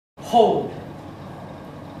hold,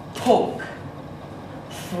 poke,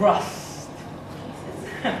 thrust.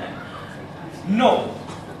 No,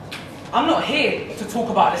 I'm not here to talk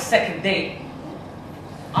about the second date.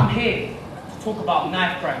 I'm here to talk about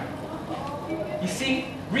knife crime. You see,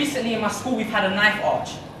 recently in my school we've had a knife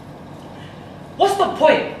arch. What's the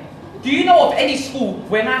point? Do you know of any school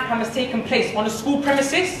where knife crime has taken place on the school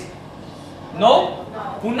premises? No?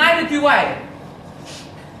 Well, neither do I.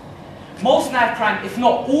 Most knife crime, if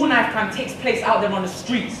not all knife crime, takes place out there on the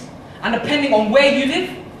streets. And depending on where you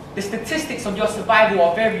live, the statistics of your survival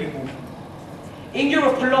are variable. In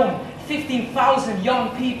Europe alone, 15,000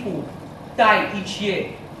 young people die each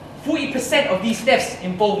year. 40% of these deaths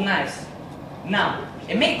involve knives. Now,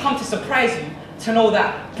 it may come to surprise you to know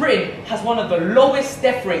that Britain has one of the lowest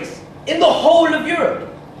death rates in the whole of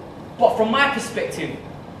Europe. But from my perspective,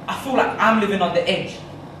 I feel like I'm living on the edge.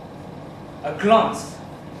 A glance,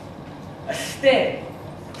 a stare,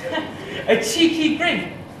 a cheeky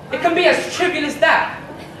grin. It can be as trivial as that.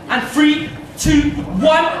 And 3, 2, 1,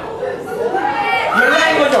 you're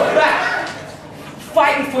lying on your back,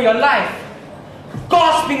 fighting for your life,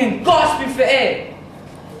 gasping and gasping for air,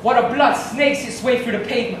 while the blood snakes its way through the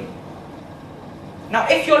pavement. Now,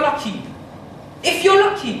 if you're lucky,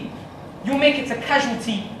 you'll make it a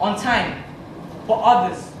casualty on time. But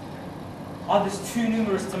others too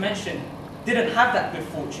numerous to mention, didn't have that good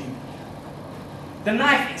fortune. The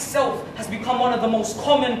knife itself has become one of the most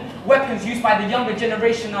common weapons used by the younger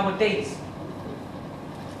generation nowadays.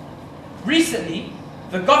 Recently,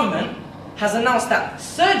 the government has announced that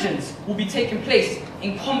surgeons will be taking place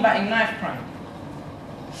in combating knife crime.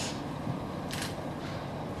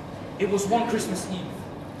 It was one Christmas Eve.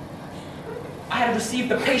 I had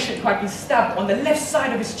received a patient who had been stabbed on the left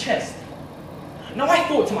side of his chest. Now I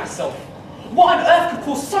thought to myself, what on earth could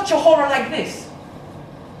cause such a horror like this?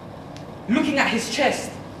 Looking at his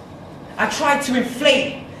chest, I tried to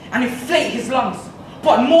inflate his lungs,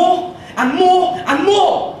 but more and more and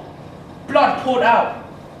more blood poured out.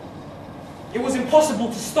 It was impossible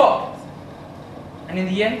to stop, and in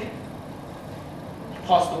the end, he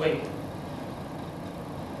passed away.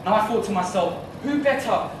 Now I thought to myself, who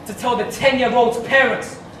better to tell the 10-year-old's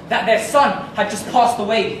parents that their son had just passed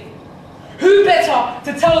away? Who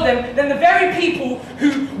better to tell them than the very people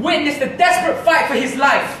who witnessed a desperate fight for his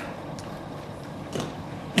life?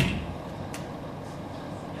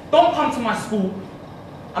 Don't come to my school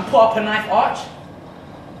and put up a knife arch.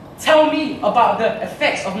 Tell me about the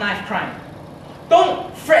effects of knife crime.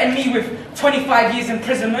 Don't threaten me with 25 years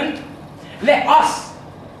imprisonment. Let us,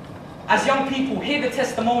 as young people, hear the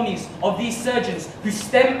testimonies of these surgeons who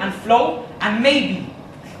stem and flow, and maybe,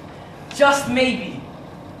 just maybe,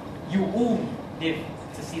 you all live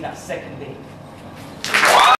to see that second day.